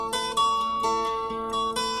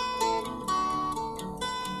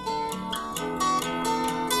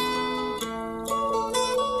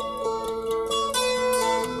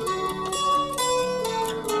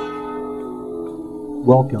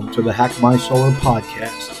Welcome to the Hack My Solar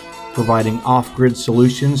podcast, providing off-grid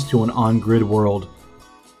solutions to an on-grid world.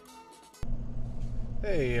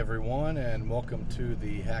 Hey everyone, and welcome to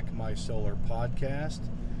the Hack My Solar podcast.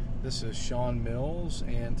 This is Sean Mills,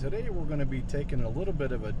 and today we're going to be taking a little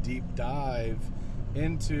bit of a deep dive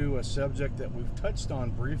into a subject that we've touched on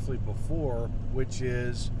briefly before, which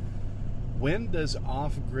is, when does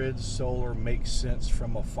off-grid solar make sense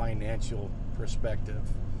from a financial perspective?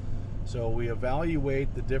 So we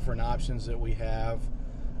evaluate the different options that we have.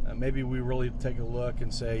 Maybe we really take a look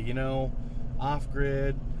and say,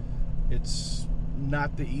 off-grid, it's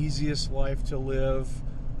not the easiest life to live,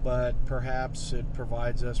 but perhaps it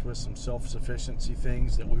provides us with some self-sufficiency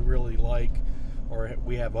things that we really like, or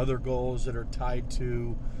we have other goals that are tied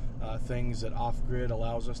to things that off-grid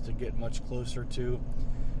allows us to get much closer to.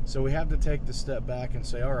 So we have to take the step back and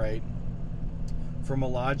say, all right, from a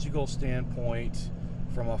logical standpoint,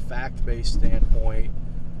 from a fact-based standpoint,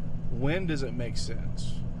 when does it make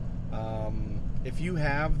sense? If you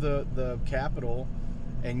have the capital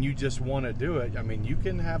and you just want to do it, you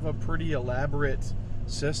can have a pretty elaborate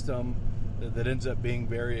system that ends up being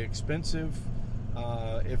very expensive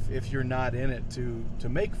if you're not in it to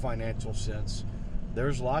make financial sense.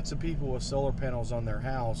 There's lots of people with solar panels on their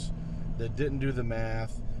house that didn't do the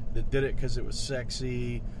math, that did it because it was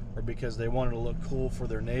sexy or because they wanted to look cool for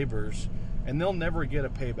their neighbors, and they'll never get a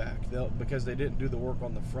payback because they didn't do the work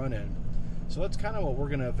on the front end. So that's kind of what we're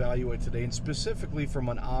going to evaluate today, and specifically from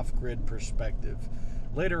an off-grid perspective.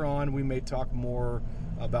 Later on, we may talk more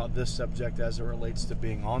about this subject as it relates to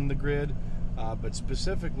being on the grid, but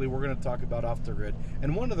specifically we're going to talk about off the grid.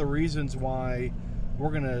 And one of the reasons why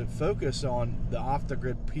we're going to focus on the off the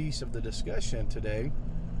grid piece of the discussion today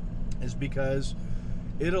is because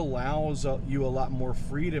it allows you a lot more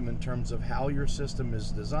freedom in terms of how your system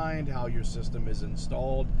is designed, how your system is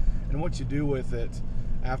installed, and what you do with it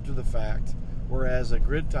after the fact. Whereas a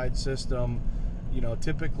grid-tied system,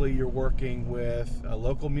 typically you're working with a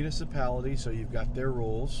local municipality, so you've got their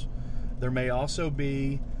rules. There may also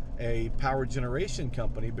be a power generation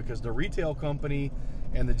company, because the retail company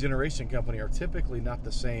and the generation company are typically not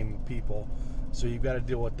the same people. So you've got to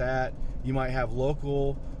deal with that. You might have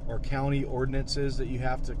local or county ordinances that you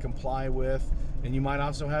have to comply with, and you might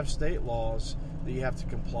also have state laws that you have to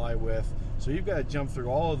comply with. So you've got to jump through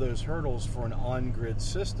all of those hurdles for an on-grid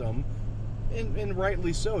system, and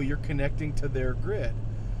rightly so. You're connecting to their grid.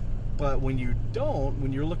 But when you don't,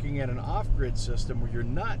 when you're looking at an off-grid system where you're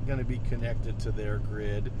not going to be connected to their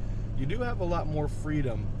grid, you do have a lot more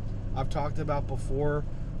freedom. I've talked about before,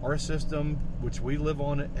 our system, which we live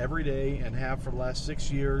on every day and have for the last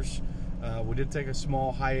 6 years. We did take a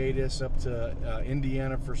small hiatus up to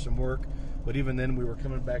Indiana for some work, but even then we were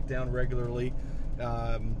coming back down regularly.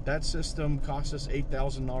 That system cost us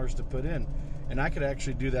 $8,000 to put in, and I could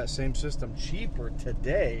actually do that same system cheaper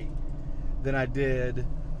today than I did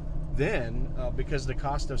then, because the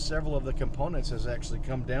cost of several of the components has actually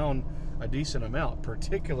come down a decent amount,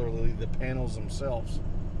 particularly the panels themselves.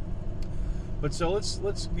 But so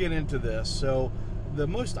let's get into this. So the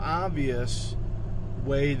most obvious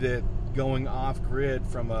way that going off-grid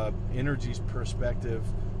from a energy perspective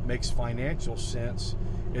makes financial sense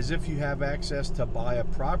is if you have access to buy a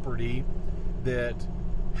property that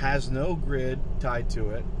has no grid tied to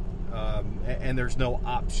it, and there's no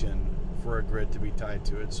option for a grid to be tied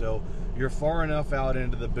to it. So you're far enough out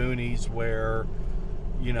into the boonies where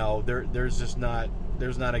there's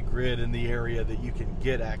not a grid in the area that you can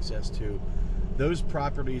get access to. Those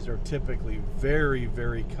properties are typically very,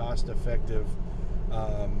 very cost effective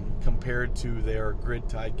compared to their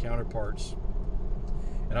grid-tied counterparts.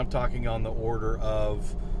 And I'm talking on the order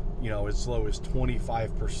of, as low as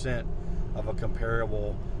 25% of a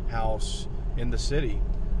comparable house in the city.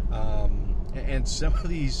 And some of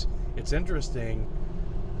these, it's interesting,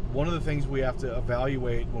 one of the things we have to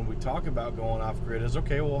evaluate when we talk about going off-grid is,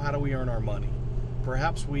 okay, well, how do we earn our money?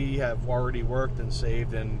 Perhaps we have already worked and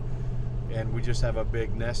saved and we just have a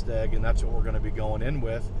big nest egg, and that's what we're going to be going in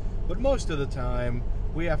with. But most of the time,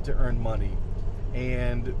 we have to earn money.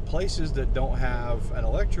 And places that don't have an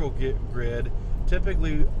electrical grid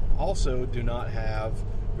typically also do not have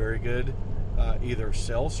very good either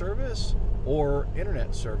cell service or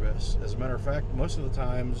internet service. As a matter of fact, most of the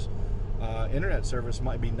times, internet service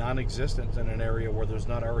might be non-existent in an area where there's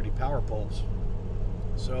not already power poles.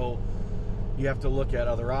 So you have to look at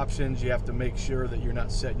other options. You have to make sure that you're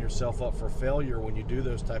not setting yourself up for failure when you do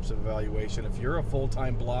those types of evaluation. If you're a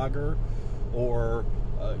full-time blogger, or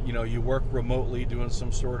you work remotely doing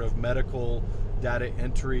some sort of medical data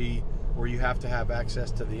entry where you have to have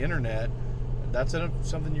access to the internet, that's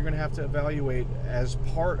something you're going to have to evaluate as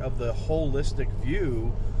part of the holistic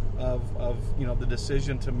view of the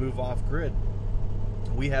decision to move off grid.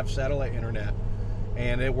 We have satellite internet,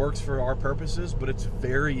 and it works for our purposes, but it's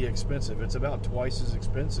very expensive. It's about twice as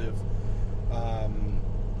expensive,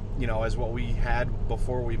 as what we had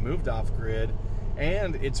before we moved off grid,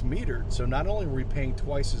 and it's metered. So not only are we paying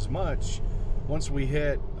twice as much, once we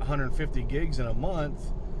hit 150 gigs in a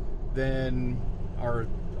month, then our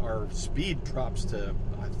speed drops to,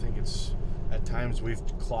 I think it's, at times we've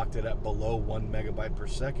clocked it at below 1 megabyte per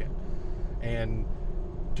second. And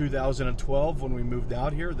 2012, when we moved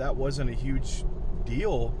out here, that wasn't a huge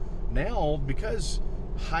deal. Now, because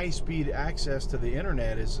high-speed access to the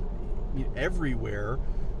internet is everywhere,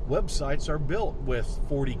 websites are built with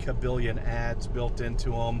 40 kabillion ads built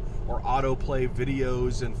into them, or autoplay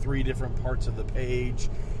videos in 3 different parts of the page,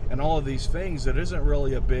 and all of these things. That isn't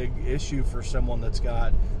really a big issue for someone that's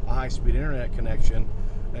got a high-speed internet connection,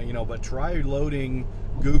 but try loading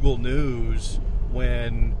Google News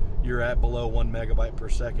when you're at below 1 megabyte per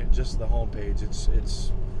second. Just the homepage,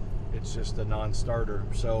 it's just a non-starter.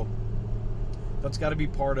 So that's got to be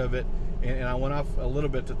part of it. And I went off a little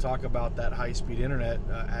bit to talk about that high-speed internet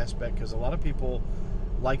aspect, because a lot of people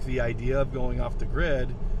like the idea of going off the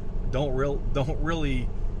grid, don't really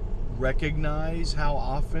recognize how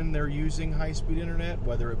often they're using high-speed internet,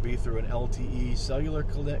 whether it be through an LTE cellular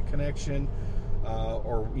connection,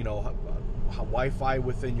 or Wi-Fi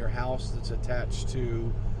within your house that's attached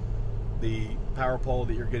to the power pole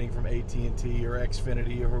that you're getting from AT&T or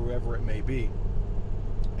Xfinity or whoever it may be.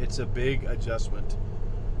 It's a big adjustment.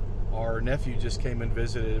 Our nephew just came and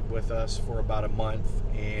visited with us for about a month,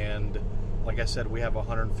 and like I said, we have a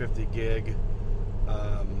 150 gig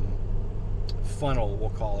funnel, we'll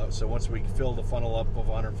call it. So once we fill the funnel up of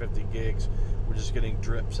 150 gigs, we're just getting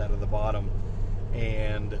drips out of the bottom.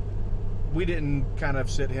 And we didn't kind of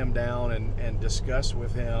sit him down and discuss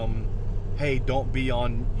with him, hey, don't be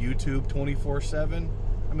on YouTube 24/7.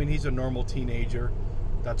 I mean, he's a normal teenager.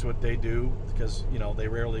 That's what they do, because they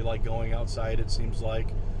rarely like going outside, it seems like.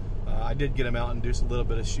 I did get him out and do a little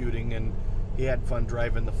bit of shooting, and he had fun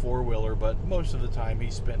driving the four-wheeler, but most of the time he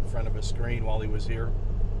spent in front of a screen while he was here.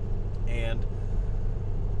 And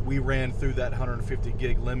we ran through that 150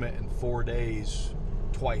 gig limit in 4 days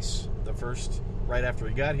twice. The first right after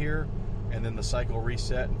we got here, and then the cycle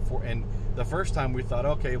reset. And the first time we thought,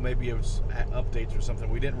 okay, maybe it was updates or something.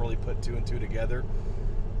 We didn't really put 2 and 2 together.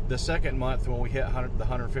 The second month, when we hit the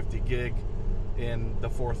 150 gig in the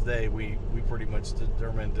 4th day, we pretty much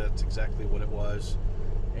determined that's exactly what it was.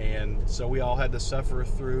 And so we all had to suffer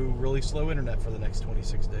through really slow internet for the next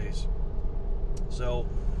 26 days. So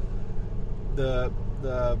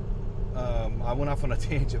I went off on a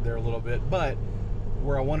tangent there a little bit, but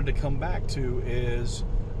where I wanted to come back to is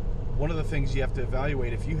one of the things you have to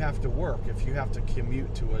evaluate. If you have to work, if you have to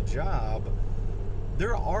commute to a job,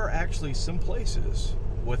 there are actually some places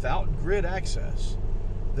without grid access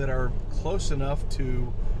that are close enough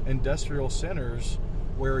to industrial centers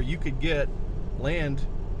where you could get land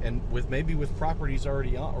and with properties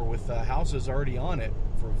already on, or with houses already on it,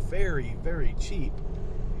 for very, very cheap,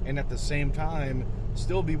 and at the same time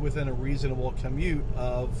still be within a reasonable commute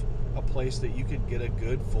of a place that you could get a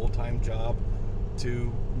good full-time job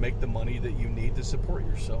to make the money that you need to support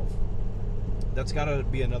yourself. That's got to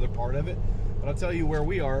be another part of it. But I'll tell you where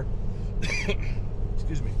we are.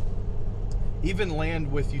 Excuse me. Even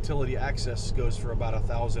land with utility access goes for about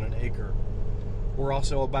 $1,000 an acre. We're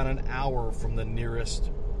also about an hour from the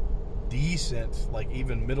nearest decent, like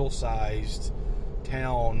even middle-sized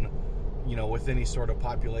town, with any sort of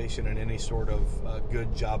population and any sort of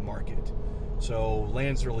good job market. So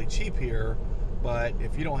land's really cheap here, but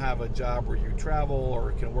if you don't have a job where you travel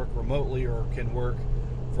or can work remotely or can work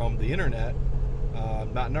from the internet,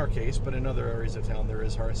 not in our case, but in other areas of town there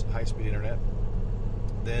is high-speed internet,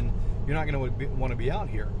 then you're not going to want to be out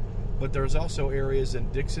here. But there's also areas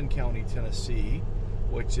in Dixon County, Tennessee,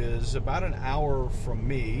 which is about an hour from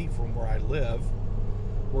me, from where I live,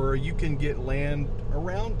 where you can get land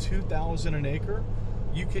around $2,000 an acre.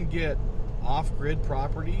 You can get off-grid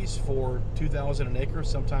properties for $2,000 an acre,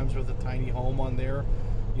 sometimes with a tiny home on there,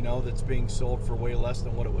 that's being sold for way less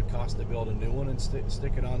than what it would cost to build a new one and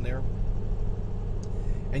stick it on there.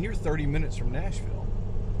 And you're 30 minutes from Nashville.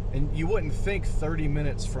 And you wouldn't think 30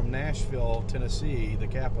 minutes from Nashville, Tennessee, the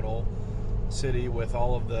capital city, with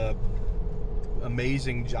all of the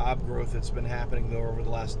amazing job growth that's been happening there over the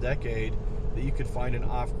last decade, that you could find an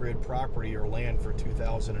off-grid property or land for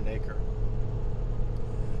 $2,000 an acre.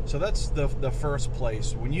 So that's the first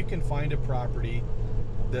place. When you can find a property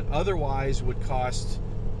that otherwise would cost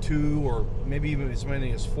 2 or maybe even as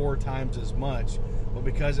many as 4 times as much. But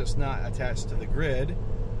because it's not attached to the grid,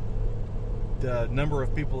 the number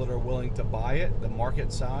of people that are willing to buy it, the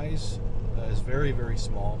market size is very, very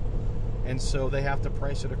small. And so they have to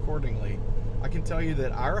price it accordingly. I can tell you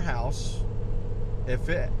that our house, if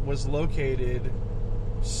it was located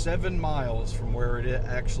 7 miles from where it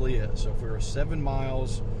actually is, so if we were 7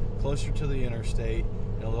 miles closer to the interstate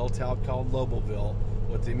in a little town called Lobelville,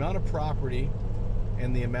 with the amount of property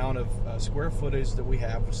and the amount of square footage that we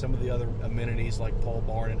have with some of the other amenities like pole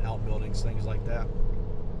barn and outbuildings, things like that,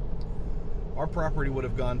 our property would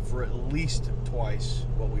have gone for at least twice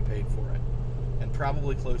what we paid for it, and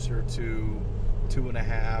probably closer to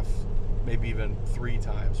 2.5, maybe even 3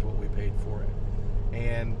 times what we paid for it.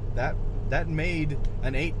 And that made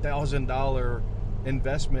an $8,000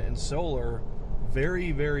 investment in solar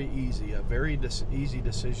very, very easy, a very easy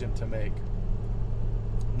decision to make.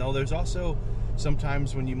 Now, there's also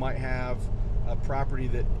sometimes when you might have a property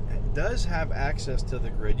that does have access to the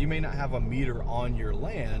grid. You may not have a meter on your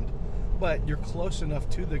land, but you're close enough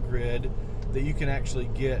to the grid that you can actually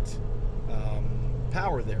get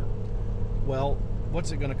power there. Well,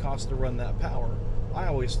 what's it going to cost to run that power? I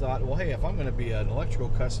always thought, well, hey, if I'm going to be an electrical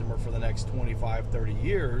customer for the next 25, 30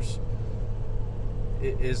 years,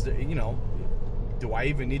 do I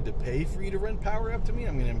even need to pay for you to run power up to me?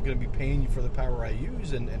 I mean, I'm going to be paying you for the power I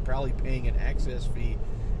use and probably paying an access fee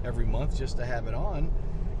every month just to have it on.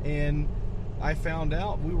 And I found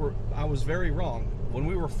out I was very wrong. When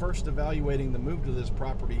we were first evaluating the move to this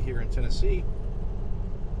property here in Tennessee,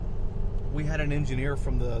 we had an engineer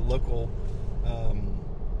from the local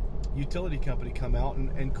utility company come out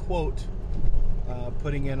and quote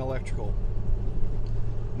putting in electrical.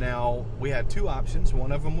 Now, we had 2 options.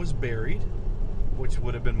 One of them was buried, which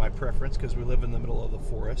would have been my preference because we live in the middle of the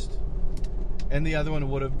forest. And the other one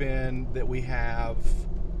would have been that we have,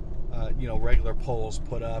 regular poles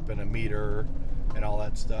put up and a meter and all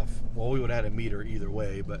that stuff. Well, we would have had a meter either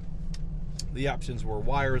way, but the options were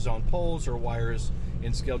wires on poles or wires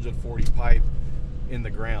in scheduled 40 pipe in the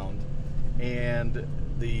ground. And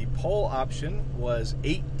the pole option was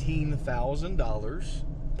 $18,000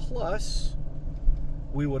 plus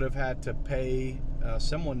we would have had to pay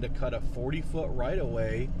someone to cut a 40-foot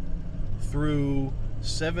right-of-way through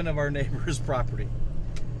 7 of our neighbors' property.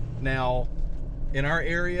 Now, in our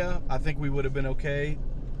area, I think we would have been okay.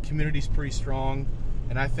 Community's pretty strong,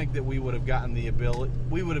 and I think that we would have gotten the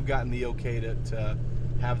okay to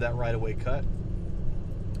have that right-of-way cut.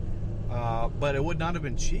 But it would not have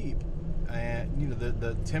been cheap. And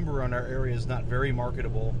the timber on our area is not very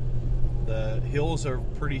marketable. The hills are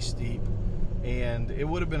pretty steep, and it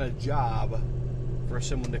would have been a job for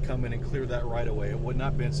someone to come in and clear that right away. It would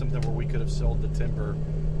not have been something where we could have sold the timber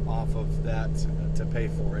off of that to pay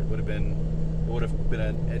for it. It would have been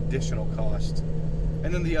an additional cost.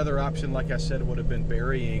 And then the other option, like I said, would have been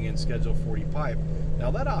burying in Schedule 40 pipe.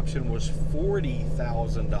 Now that option was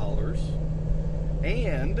 $40,000,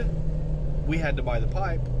 and we had to buy the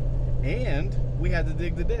pipe, and we had to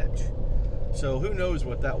dig the ditch. So who knows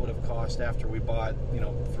what that would have cost after we bought,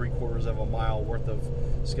 3/4 of a mile worth of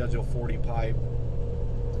Schedule 40 pipe.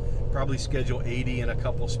 Probably Schedule 80 in a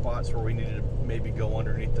couple spots where we needed to maybe go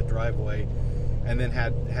underneath the driveway, and then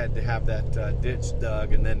had to have that ditch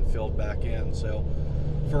dug and then filled back in. So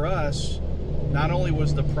for us, not only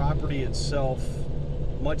was the property itself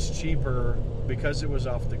much cheaper because it was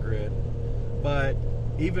off the grid, but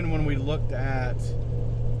even when we looked at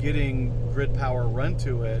getting grid power run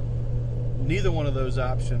to it, neither one of those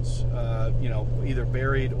options, either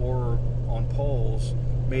buried or on poles,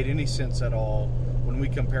 made any sense at all when we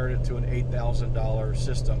compared it to an $8,000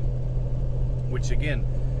 system, which again,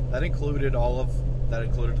 that included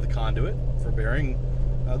the conduit for burying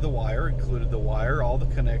the wire, included the wire, all the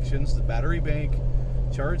connections, the battery bank,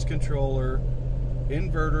 charge controller,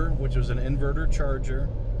 inverter, which was an inverter charger,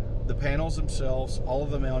 the panels themselves, all of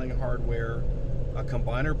the mounting hardware, a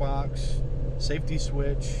combiner box, safety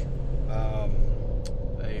switch, a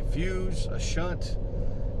fuse, a shunt,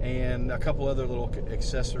 and a couple other little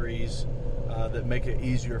accessories that make it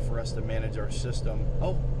easier for us to manage our system.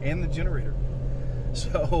 Oh, and the generator.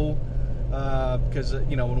 So, because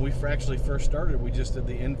when we actually first started, we just did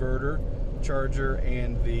the inverter, charger,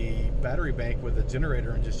 and the battery bank with the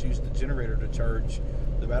generator, and just used the generator to charge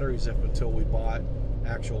the batteries up until we bought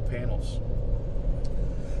actual panels.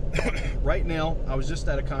 Right now, I was just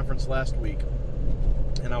at a conference last week,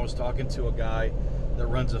 and I was talking to a guy that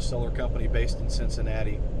runs a solar company based in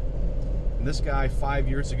Cincinnati. And this guy 5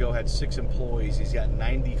 years ago had 6 employees. He's got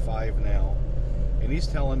 95 now. And he's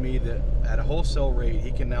telling me that at a wholesale rate,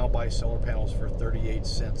 he can now buy solar panels for 38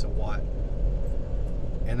 cents a watt.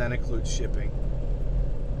 and that includes shipping.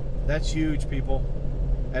 That's huge, people.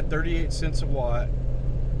 At 38 cents a watt,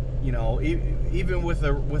 you know, even with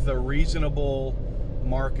a reasonable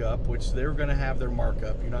markup, which they're going to have their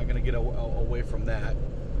markup, you're not going to get away from that.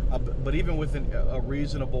 But even with a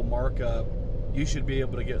reasonable markup, you should be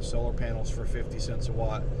able to get solar panels for 50 cents a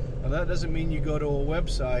watt. Now, that doesn't mean you go to a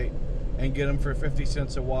website and get them for 50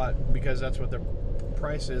 cents a watt because that's what the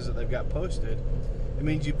price is that they've got posted. It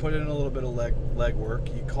means you put in a little bit of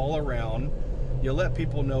legwork. You call around. You let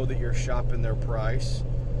people know that you're shopping their price.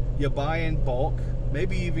 You buy in bulk.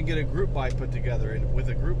 Maybe you even get a group buy put together. And with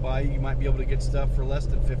a group buy, you might be able to get stuff for less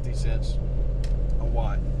than 50 cents a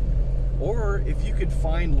watt. Or if you could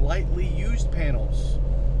find lightly used panels.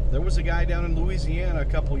 There was a guy down in Louisiana a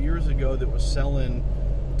couple years ago that was selling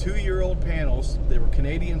 2-year-old panels. They were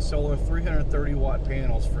Canadian Solar 330 watt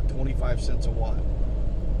panels for 25 cents a watt.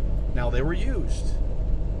 Now, they were used,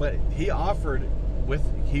 but he offered,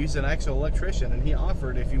 he's an actual electrician, and he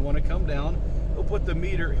offered, if you want to come down, he'll put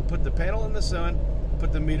the panel in the sun,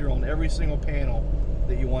 put the meter on every single panel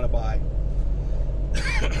that you want to buy.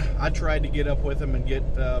 I tried to get up with him and get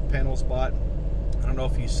panels bought. I don't know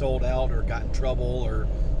if he sold out or got in trouble or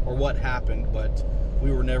what happened, but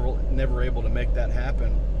we were never able to make that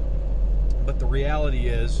happen. But the reality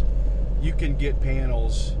is, you can get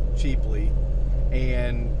panels cheaply,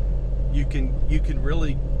 and you can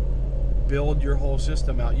really build your whole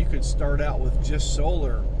system out. You could start out with just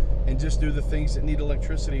solar and just do the things that need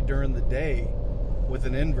electricity during the day with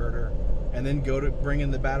an inverter, and then go to bring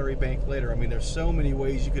in the battery bank later. I mean, there's so many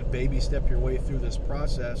ways you could baby step your way through this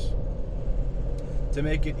process to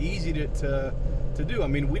make it easy to do. I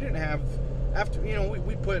mean, we didn't have, after, you know,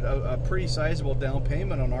 we put a pretty sizable down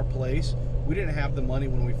payment on our place. We didn't have the money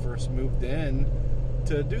when we first moved in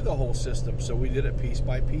to do the whole system, so we did it piece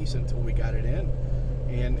by piece until we got it in,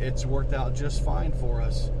 and it's worked out just fine for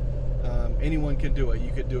us. Anyone can do it.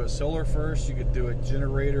 You could do it solar first, you could do it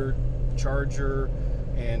generator, charger,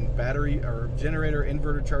 and battery, or generator,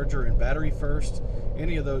 inverter, charger, and battery first.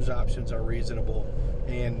 Any of those options are reasonable,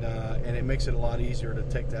 and it makes it a lot easier to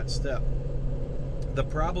take that step. The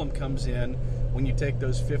problem comes in when you take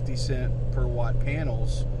those 50 cent per watt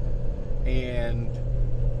panels and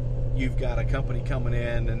you've got a company coming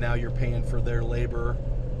in, and now you're paying for their labor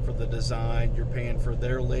for the design, you're paying for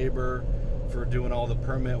their labor for doing all the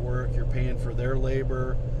permit work, you're paying for their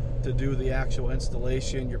labor to do the actual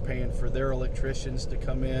installation, you're paying for their electricians to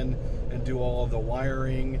come in and do all of the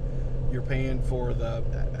wiring, you're paying for the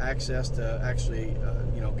access to actually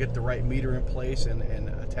get the right meter in place and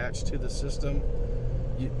attach to the system.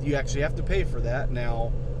 You actually have to pay for that.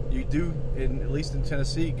 Now, you do, at least in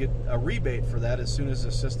Tennessee, get a rebate for that as soon as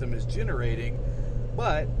the system is generating,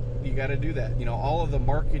 but you got to do that. You know, all of the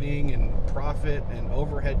marketing and profit and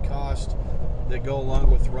overhead costs that go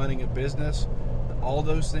along with running a business, all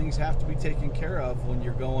those things have to be taken care of when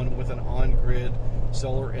you're going with an on-grid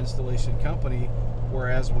solar installation company,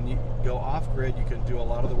 whereas when you go off-grid, you can do a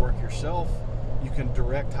lot of the work yourself. You can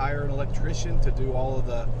direct hire an electrician to do all of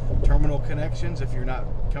the terminal connections if you're not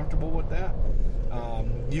comfortable with that.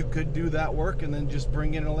 You could do that work and then just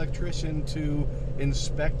bring in an electrician to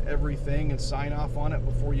inspect everything and sign off on it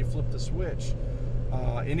before you flip the switch.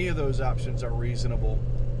 Any of those options are reasonable,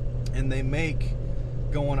 and they make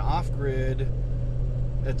going off-grid,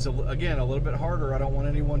 it's again a little bit harder. I don't want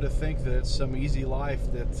anyone to think that it's some easy life,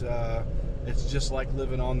 that it's just like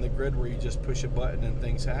living on the grid where you just push a button and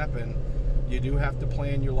things happen. You do have to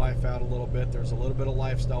plan your life out a little bit. There's a little bit of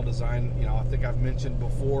lifestyle design. You know, I think I've mentioned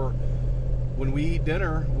before, when we eat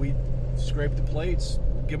dinner, we scrape the plates,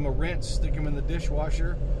 give them a rinse, stick them in the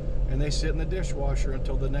dishwasher, and they sit in the dishwasher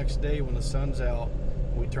until the next day when the sun's out.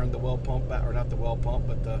 We turn the well pump back, or not the well pump,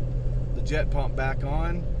 but the jet pump back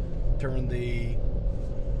on, turn the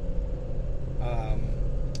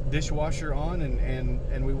dishwasher on,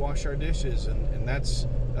 and we wash our dishes, and that's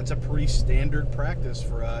a pretty standard practice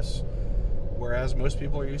for us. Whereas most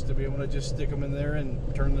people are used to being able to just stick them in there and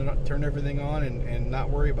turn everything on and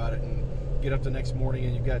not worry about it, and get up the next morning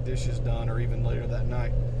and you've got dishes done, or even later that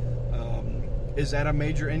night. Is that a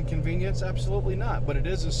major inconvenience? Absolutely not, but it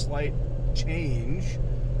is a slight change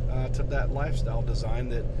to that lifestyle design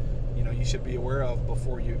that you should be aware of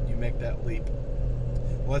before you make that leap.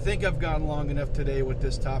 Well, I think I've gone long enough today with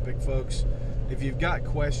this topic, folks. If you've got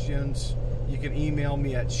questions, you can email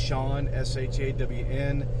me at Shawn,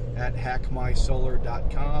 SHAWN, at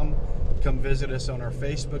hackmysolar.com. Come visit us on our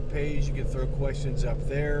Facebook page. You can throw questions up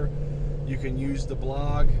there. You can use the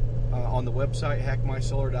blog on the website,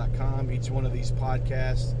 hackmysolar.com. Each one of these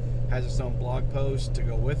podcasts has its own blog post to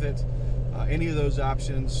go with it. Any of those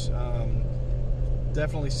options,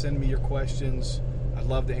 definitely send me your questions. I'd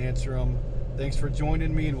love to answer them. Thanks for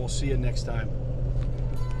joining me, and we'll see you next time.